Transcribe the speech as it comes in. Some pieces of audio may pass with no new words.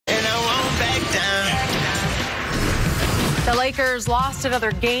Lakers lost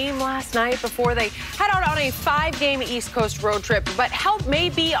another game last night before they head out on a 5-game East Coast road trip, but help may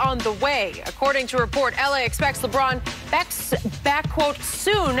be on the way. According to a report, LA expects LeBron back, quote,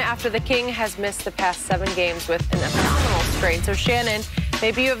 soon after the King has missed the past 7 games with an abdominal strain. So, Shannon,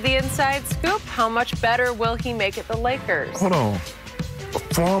 maybe you have the inside scoop. How much better will he make it the Lakers? Hold on. A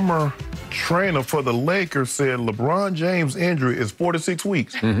former trainer for the Lakers said LeBron James' injury is 4 to 6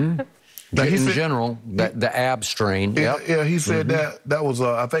 weeks. Mm-hmm. General, the ab strain. Yeah, yeah, he said that was,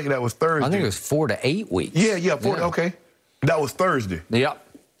 I think that was Thursday. I think it was 4 to 8 weeks. Yeah, 4, okay. That was Thursday. Yep.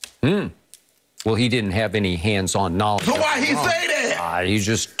 Well, he didn't have any hands-on knowledge. So why he say that? He's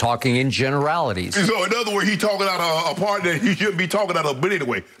just talking in generalities. So in other words, he's talking out a part that he shouldn't be talking out of. But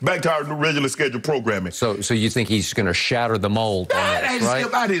anyway, back to our regular scheduled programming. So you think he's going to shatter the mold? I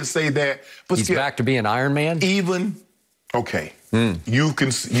didn't say that. But he's back to being Iron Man? Even, okay. You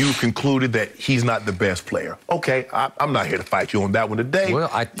concluded that he's not the best player. Okay, I'm not here to fight you on that one today. Well,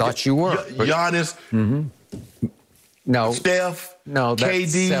 I thought you were. Giannis, no, Steph, no,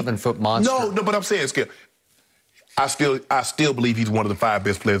 that's KD, 7-foot monster. No, but I'm saying, Skip, I still believe he's one of the 5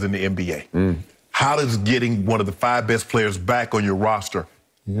 best players in the NBA. How does getting one of the 5 best players back on your roster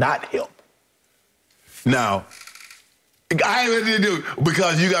not help? Now, I ain't ready to do it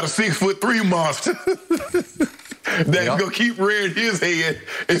because you got a 6'3" monster. That's going to keep rearing his head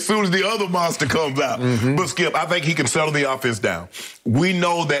as soon as the other monster comes out. But, Skip, I think he can settle the offense down. We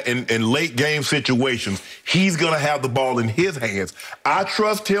know that in late-game situations, he's going to have the ball in his hands. I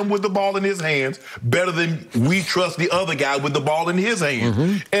trust him with the ball in his hands better than we trust the other guy with the ball in his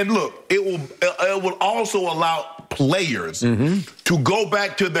hands. And, look, it will also allow players to go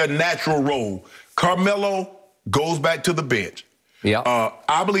back to their natural role. Carmelo goes back to the bench.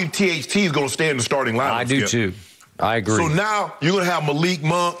 I believe THT is going to stay in the starting lineup. I do, too. I agree. So now you're going to have Malik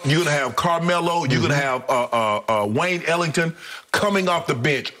Monk, you're going to have Carmelo, you're going to have Wayne Ellington coming off the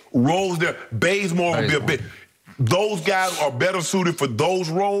bench. Roles there. Bazemore will be a bit. Those guys are better suited for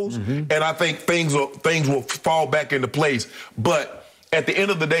those roles, and I think things will fall back into place. But at the end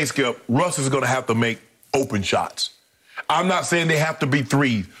of the day, Skip, Russ is going to have to make open shots. I'm not saying they have to be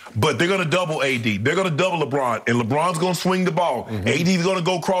threes, but they're going to double AD. They're going to double LeBron, and LeBron's going to swing the ball. AD's going to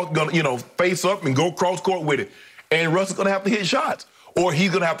go face up and go cross court with it. And Russ is going to have to hit shots. Or he's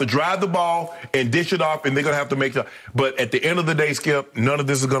going to have to drive the ball and dish it off, and they're going to have to make shots. But at the end of the day, Skip, none of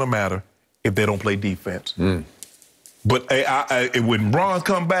this is going to matter if they don't play defense. But when Bron's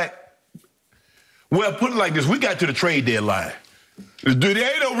come back, well, put it like this. We got to the trade deadline. There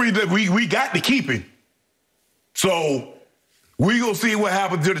ain't no reason we got to keep him. So we going to see what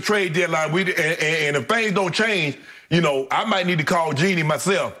happens to the trade deadline. And if things don't change, I might need to call Jeannie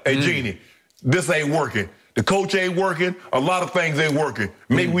myself. Hey, Jeannie, this ain't working. The coach ain't working. A lot of things ain't working.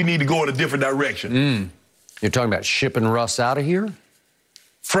 Maybe we need to go in a different direction. You're talking about shipping Russ out of here?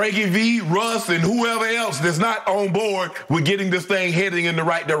 Frankie V, Russ, and whoever else that's not on board with getting this thing heading in the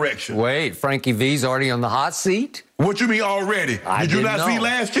right direction. Wait, Frankie V's already on the hot seat? What you mean already? Did you not see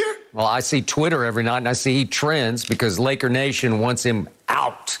last year? Well, I see Twitter every night, and I see he trends because Laker Nation wants him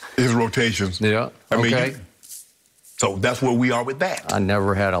out. His rotations. Yeah, okay. So that's where we are with that. I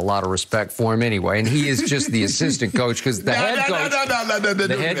never had a lot of respect for him anyway, and he is just the assistant coach because the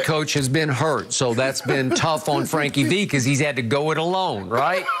head coach has been hurt, so that's been tough on Frankie V because he's had to go it alone,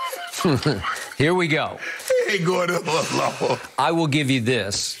 right? Here we go. He ain't going it alone. I will give you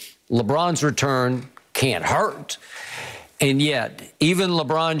this. LeBron's return can't hurt, and yet even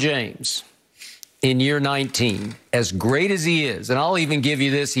LeBron James in year 19, as great as he is, and I'll even give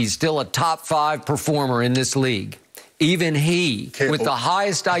you this, he's still a top 5 performer in this league. Even he, with the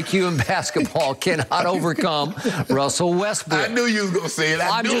highest IQ in basketball, cannot overcome Russell Westbrook. I knew you was going to say it.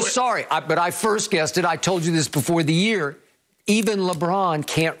 I'm just sorry, but I first guessed it. I told you this before the year. Even LeBron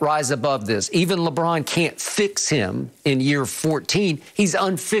can't rise above this. Even LeBron can't fix him in year 14. He's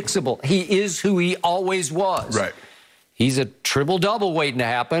unfixable. He is who he always was. Right. He's a triple-double waiting to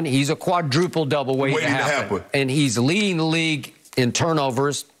happen. He's a quadruple-double waiting to happen. And he's leading the league in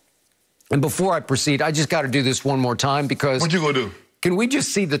turnovers. And before I proceed, I just got to do this one more time because... What you going to do? Can we just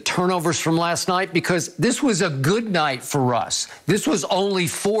see the turnovers from last night? Because this was a good night for us. This was only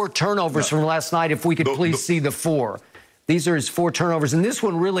 4 turnovers from last night, if we could please see the 4. These are his 4 turnovers, and this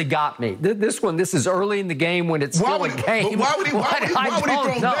one really got me. This is early in the game when it's still a game. Why would he throw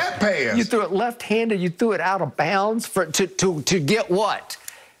that pass? You threw it left-handed. You threw it out of bounds to get what?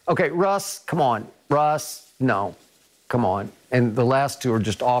 Okay, Russ, come on. Russ, no. Come on. And the last 2 are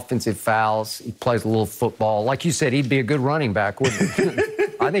just offensive fouls. He plays a little football. Like you said, he'd be a good running back, wouldn't he?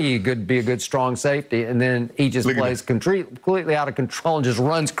 I think he could be a good strong safety. And then he just plays completely out of control and just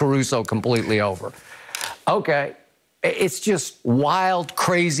runs Caruso completely over. Okay. It's just wild,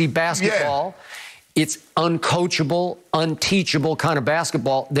 crazy basketball. Yeah. It's uncoachable, unteachable kind of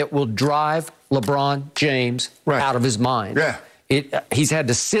basketball that will drive LeBron James out of his mind. Yeah. He's had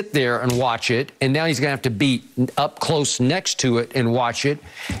to sit there and watch it, and now he's going to have to be up close next to it and watch it.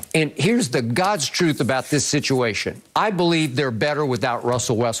 And here's the God's truth about this situation. I believe they're better without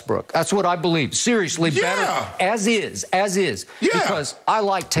Russell Westbrook. That's what I believe. Seriously, better as is. Yeah. Because I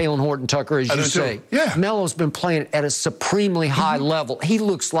like Talen Horton-Tucker, as you say. Too. Yeah. Melo's been playing at a supremely high level. He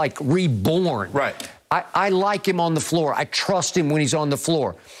looks like reborn. Right. I like him on the floor. I trust him when he's on the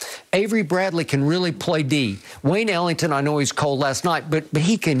floor. Avery Bradley can really play D. Wayne Ellington, I know he's cold last night, but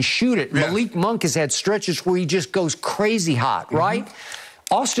he can shoot it. Yeah. Malik Monk has had stretches where he just goes crazy hot, right?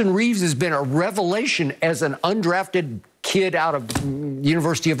 Austin Reeves has been a revelation as an undrafted kid out of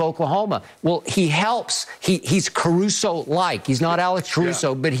University of Oklahoma. Well, he helps. He's Caruso-like. He's not Alex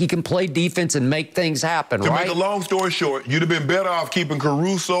Caruso, but he can play defense and make things happen, To make a long story short, you'd have been better off keeping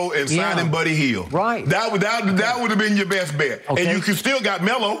Caruso and signing Buddy Hield. Right. That would have been your best bet. Okay. And you still got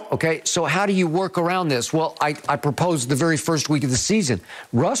Melo. Okay, so how do you work around this? Well, I proposed the very first week of the season.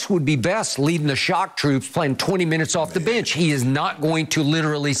 Russ would be best leading the shock troops, playing 20 minutes off the bench. He is not going to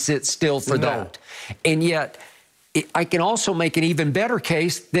literally sit still for that. And yet, I can also make an even better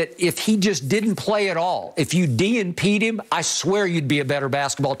case that if he just didn't play at all, if you de-impede him, I swear you'd be a better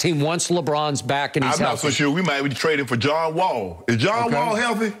basketball team once LeBron's back and he's healthy. I'm not so sure. We might be trading for John Wall. Is John Wall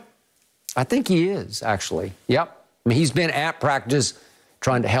healthy? I think he is, actually. Yep. I mean, he's been at practice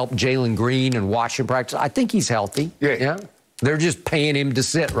trying to help Jalen Green and watch him practice. I think he's healthy. Yeah. They're just paying him to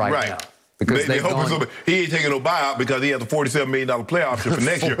sit right now. Because they hoping he ain't taking no buyout because he has a $47 million play option for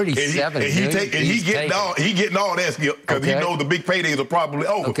next year. And he getting all that because he knows the big paydays are probably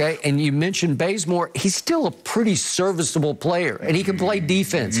over. Okay, and you mentioned Bazemore. He's still a pretty serviceable player, and he can play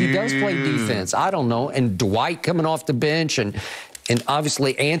defense. He does play defense. I don't know. And Dwight coming off the bench, and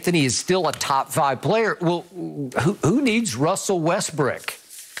obviously Anthony is still a top 5 player. Well, who needs Russell Westbrook?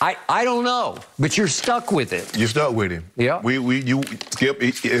 I don't know, but you're stuck with it. You're stuck with him. Yeah. Skip,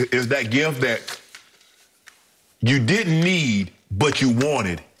 is that gift that you didn't need, but you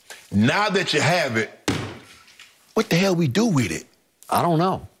wanted. Now that you have it, what the hell we do with it? I don't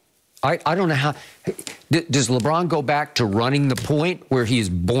know. I don't know how. Does LeBron go back to running the point where he is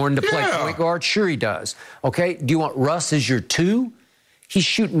born to play point guard? Sure he does. Okay, do you want Russ as your 2? He's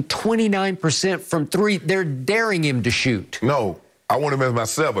shooting 29% from 3. They're daring him to shoot. No. I want him as my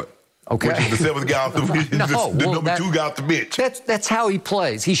 7th. Okay. Which is the 7th guy off the bench. The number 2 guy off the bench. That's how he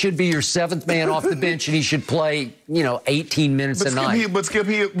plays. He should be your 7th man off the bench, and he should play, 18 minutes a night. Skip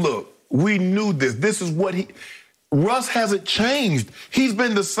here, look, we knew this. This is what Russ hasn't changed. He's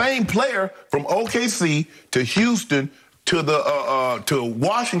been the same player from OKC to Houston to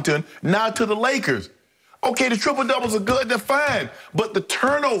Washington, now to the Lakers. Okay, the triple-doubles are good, they're fine. But the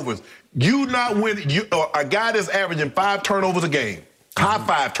turnovers, you not win. A guy that's averaging 5 turnovers a game, high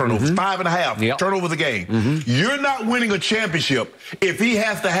 5 turnovers, 5.5 turnovers a game. You're not winning a championship if he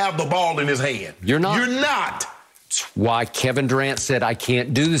has to have the ball in his hand. You're not. You're not. That's why Kevin Durant said, I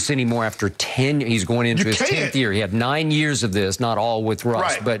can't do this anymore after 10. He's going into his 10th year. He had 9 years of this, not all with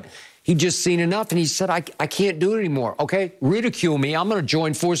Russ, but he just seen enough, and he said, I can't do it anymore. Okay, ridicule me. I'm going to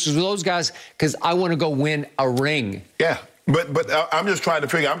join forces with those guys because I want to go win a ring. Yeah, but I'm just trying to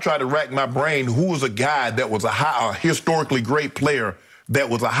figure. I'm trying to rack my brain. Who was a guy that was a historically great player that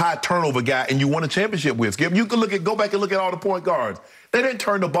was a high turnover guy, and you won a championship with? Skip, you can go back and look at all the point guards. They didn't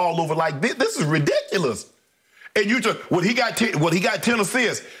turn the ball over like this. This is ridiculous. And you just he got 10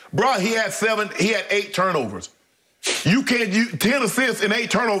 assists, bro. He had 8 turnovers. You can't 10 assists and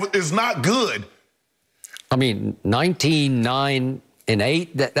 8 turnovers is not good. I mean, 19, 9, and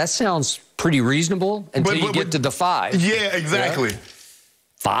 8, that sounds pretty reasonable until you get to the 5. Yeah, exactly.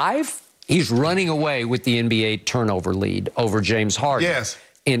 5? He's running away with the NBA turnover lead over James Harden. Yes.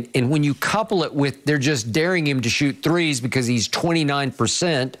 And when you couple it with they're just daring him to shoot threes because he's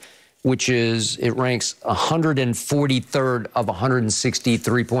 29%, which is, it ranks 143rd of 160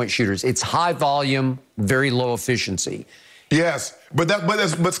 three-point shooters. It's high volume, very low efficiency. Yes, but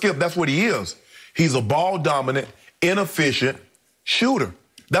Skip, that's what he is. He's a ball-dominant, inefficient shooter.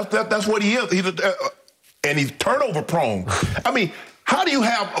 That's what he is. And he's turnover-prone. I mean, how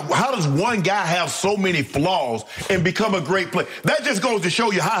does one guy have so many flaws and become a great player? That just goes to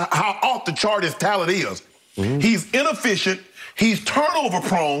show you how off the chart his talent is. He's inefficient. He's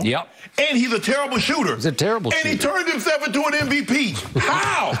turnover-prone. Yep. And he's a terrible shooter. He's a terrible shooter. And he turned himself into an MVP.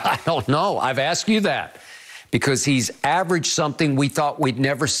 How? I don't know. I've asked you that because he's averaged something we thought we'd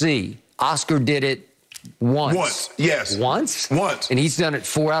never see. Oscar did it Once. Yes. Once? Once. And he's done it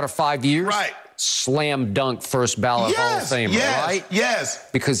 4 out of 5 years? Right. Slam dunk first ballot Hall of Famer, right?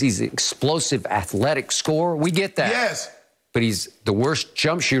 Yes. Because he's an explosive athletic scorer. We get that. Yes. But he's the worst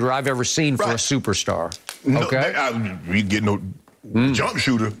jump shooter I've ever seen for a superstar. Okay? You get no jump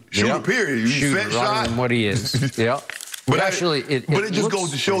shooter. Period. Shooter, set right shot. in what he is. Yeah. But actually, it just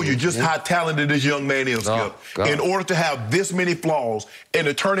goes to show you just how talented this young man is, Skip. In order to have this many flaws and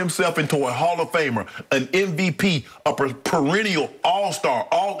to turn himself into a Hall of Famer, an MVP, a perennial all-star,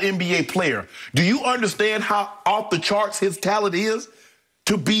 all-NBA player, do you understand how off the charts his talent is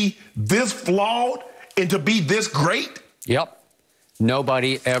to be this flawed and to be this great? Yep.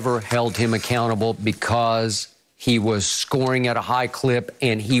 Nobody ever held him accountable because he was scoring at a high clip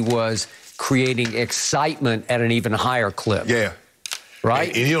and he was creating excitement at an even higher clip. Yeah. Right?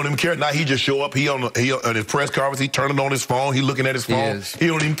 And he don't even care. Now he just show up. He on his press conference. He turning on his phone. He looking at his phone. He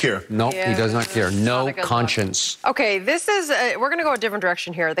don't even care. Nope, he does not care. No conscience. Okay, this is, we're going to go a different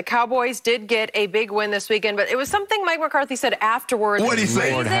direction here. The Cowboys did get a big win this weekend, but it was something Mike McCarthy said afterwards. What did he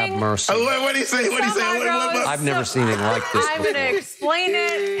say? Lord have mercy. What did he say? What did he say? I've never seen anything like this before. I'm going to explain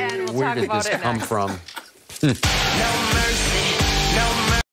it, and we'll talk about it next. Where did this come from? No mercy, no